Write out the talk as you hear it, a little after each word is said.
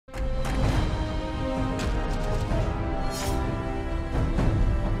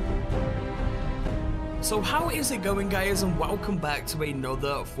So how is it going, guys, and welcome back to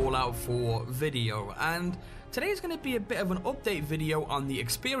another Fallout 4 video. And today is going to be a bit of an update video on the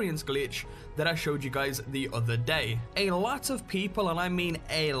experience glitch that I showed you guys the other day. A lot of people, and I mean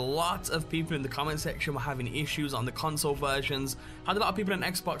a lot of people in the comment section, were having issues on the console versions. Had a lot of people on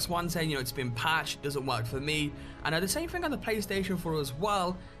Xbox One saying, you know, it's been patched, it doesn't work for me. And I had the same thing on the PlayStation 4 as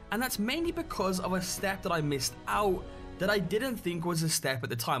well, and that's mainly because of a step that I missed out that I didn't think was a step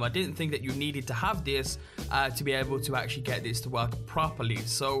at the time. I didn't think that you needed to have this to be able to actually get this to work properly.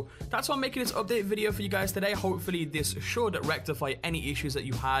 So that's why I'm making this update video for you guys today. Hopefully this should rectify any issues that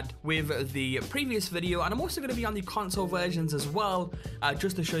you had with the previous video. And I'm also going to be on the console versions as well,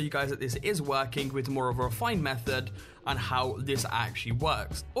 just to show you guys that this is working with more of a refined method on how this actually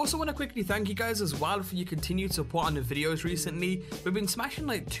works. Also want to quickly thank you guys as well for your continued support on the videos recently. We've been smashing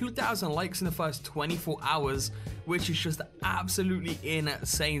like 2,000 likes in the first 24 hours, which is just absolutely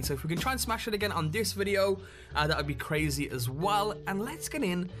insane. So if we can try and smash it again on this video, that would be crazy as well. And let's get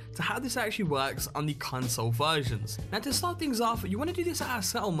in to how this actually works on the console versions. Now, to start things off, you want to do this at a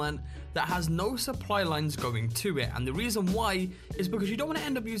settlement that has no supply lines going to it, and the reason why is because you don't want to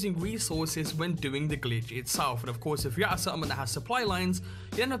end up using resources when doing the glitch itself. And of course, if you're at a settlement that has supply lines,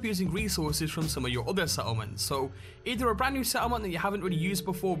 you end up using resources from some of your other settlements. So either a brand new settlement that you haven't really used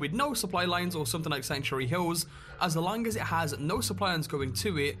before with no supply lines, or something like Sanctuary Hills, as long as it has no supply lines going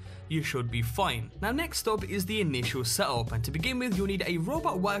to it, you should be fine. Now, next up is the initial setup, and to begin with, you'll need a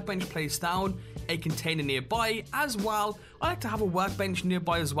robot workbench placed down, a container nearby as well. I like to have a workbench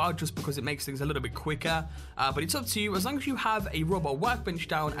nearby as well, just because it makes things a little bit quicker, but it's up to you. As long as you have a robot workbench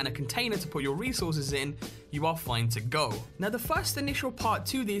down and a container to put your resources in, you are fine to go. Now, the first initial part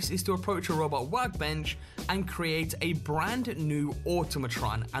to this is to approach a robot workbench and create a brand new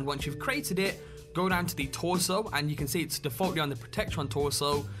automatron, and once you've created it, go down to the torso, and you can see it's defaultly on the Protectron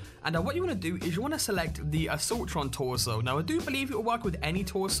torso. And what you want to do is you want to select the Assaultron torso. Now, I do believe it will work with any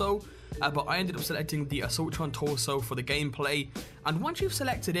torso, but I ended up selecting the Assaultron torso for the gameplay. And once you've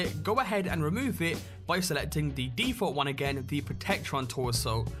selected it, go ahead and remove it by selecting the default one again, the Protectron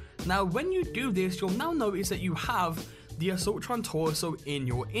torso. Now, when you do this, you'll now notice that you have the Assaultron torso in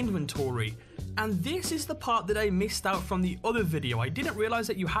your inventory. And this is the part that I missed out from the other video. I didn't realize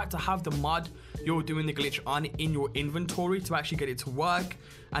that you had to have the mod you're doing the glitch on in your inventory to actually get it to work.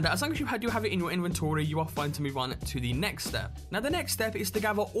 And as long as you do have it in your inventory, you are fine to move on to the next step. Now, the next step is to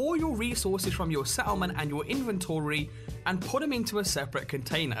gather all your resources from your settlement and your inventory and put them into a separate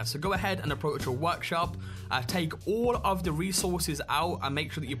container. So go ahead and approach your workshop, take all of the resources out and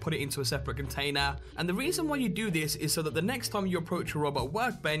make sure that you put it into a separate container. And the reason why you do this is so that the next time you approach your robot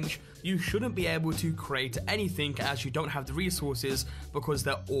workbench, you shouldn't be able to create anything as you don't have the resources, because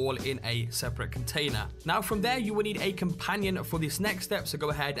they're all in a separate container. Now, from there, you will need a companion for this next step, so go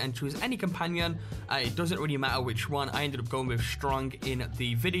ahead and choose any companion. It doesn't really matter which one. I ended up going with Strong in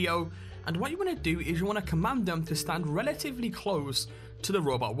the video. And what you want to do is you want to command them to stand relatively close to the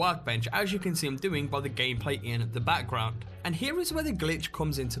robot workbench, as you can see I'm doing by the gameplay in the background. And here is where the glitch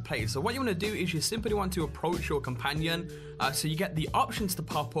comes into play. So what you want to do is you simply want to approach your companion, so you get the options to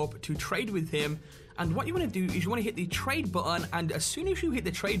pop up to trade with him. And what you want to do is you want to hit the trade button, and as soon as you hit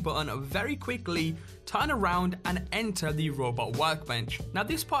the trade button, very quickly turn around and enter the robot workbench. Now,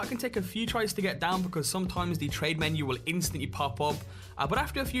 this part can take a few tries to get down because sometimes the trade menu will instantly pop up, but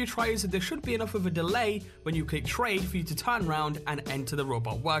after a few tries, there should be enough of a delay when you click trade for you to turn around and enter the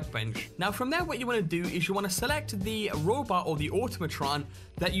robot workbench. Now, from there, what you want to do is you want to select the robot or the automatron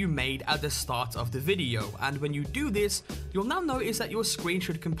that you made at the start of the video. And when you do this, you'll now notice that your screen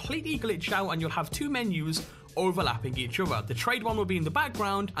should completely glitch out and you'll have two menus overlapping each other. The trade one will be in the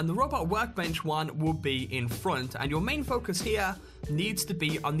background and the robot workbench one will be in front, and your main focus here needs to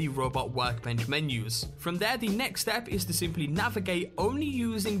be on the robot workbench menus. From there, the next step is to simply navigate only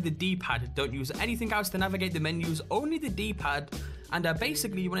using the D-pad. Don't use anything else to navigate the menus, only the D-pad. And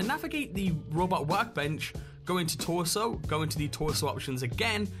basically, you want to navigate the robot workbench, go into torso, go into the torso options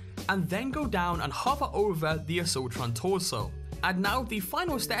again, and then go down and hover over the Assaultron torso. And now the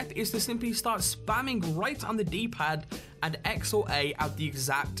final step is to simply start spamming right on the D-pad and X or A at the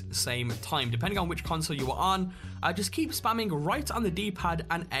exact same time, depending on which console you are on. Just keep spamming right on the D-pad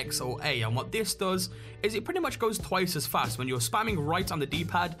and X or A, and what this does is it pretty much goes twice as fast. When you're spamming right on the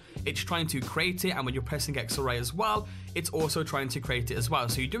D-pad, it's trying to create it, and when you're pressing X or A as well, it's also trying to create it as well.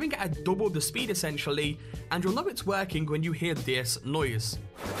 So you're doing it at double the speed essentially, and you'll know it's working when you hear this noise.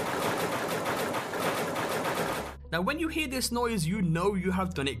 Now when you hear this noise, you know you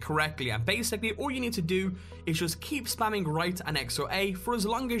have done it correctly, and basically all you need to do is just keep spamming right and X or A for as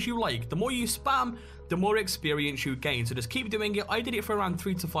long as you like. The more you spam, the more experience you gain, so just keep doing it. I did it for around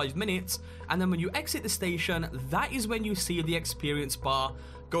 3 to 5 minutes, and then when you exit the station, that is when you see the experience bar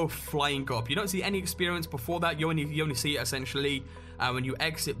go flying up. You don't see any experience before that, you only see it essentially when you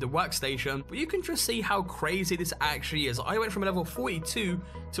exit the workstation, but you can just see how crazy this actually is. I went from a level 42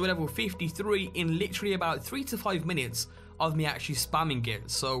 to a level 53 in literally about 3 to 5 minutes of me actually spamming it,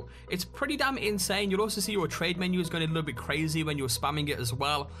 so it's pretty damn insane. You'll also see your trade menu is going a little bit crazy when you're spamming it as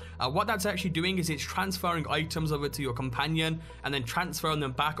well. What that's actually doing is it's transferring items over to your companion and then transferring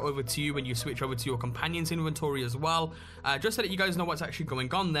them back over to you when you switch over to your companion's inventory as well, just so that you guys know what's actually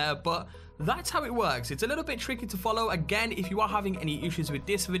going on there. But that's how it works. It's a little bit tricky to follow. Again, if you are having any issues with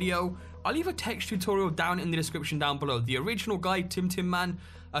this video, I'll leave a text tutorial down in the description down below. The original guy, Tim Man,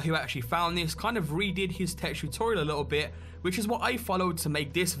 who actually found this, kind of redid his text tutorial a little bit, which is what I followed to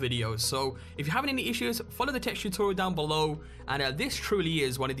make this video. So if you're having any issues, follow the text tutorial down below, and this truly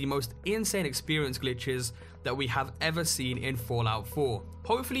is one of the most insane experience glitches that we have ever seen in Fallout 4.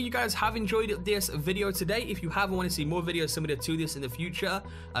 Hopefully you guys have enjoyed this video today. If you have and want to see more videos similar to this in the future,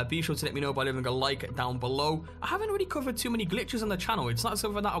 be sure to let me know by leaving a like down below. I haven't really covered too many glitches on the channel. It's not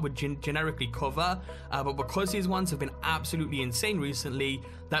something that I would generically cover, but because these ones have been absolutely insane recently,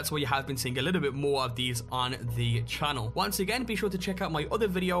 that's why you have been seeing a little bit more of these on the channel. Once again, be sure to check out my other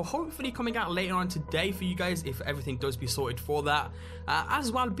video, hopefully coming out later on today for you guys, if everything does be sorted for that.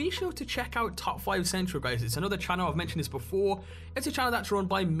 As well, be sure to check out Top 5 Central, guys. It's another channel, I've mentioned this before. It's a channel that's run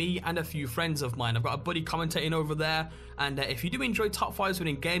by me and a few friends of mine. I've got a buddy commentating over there, and if you do enjoy top 5s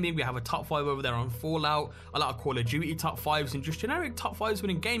within gaming, we have a top 5 over there on Fallout, a lot of Call of Duty top 5s, and just generic top 5s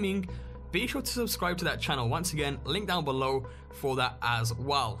within gaming. Be sure to subscribe to that channel. Once again, link down below for that as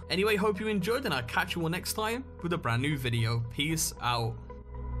well. Anyway, hope you enjoyed, and I'll catch you all next time with a brand new video. Peace out.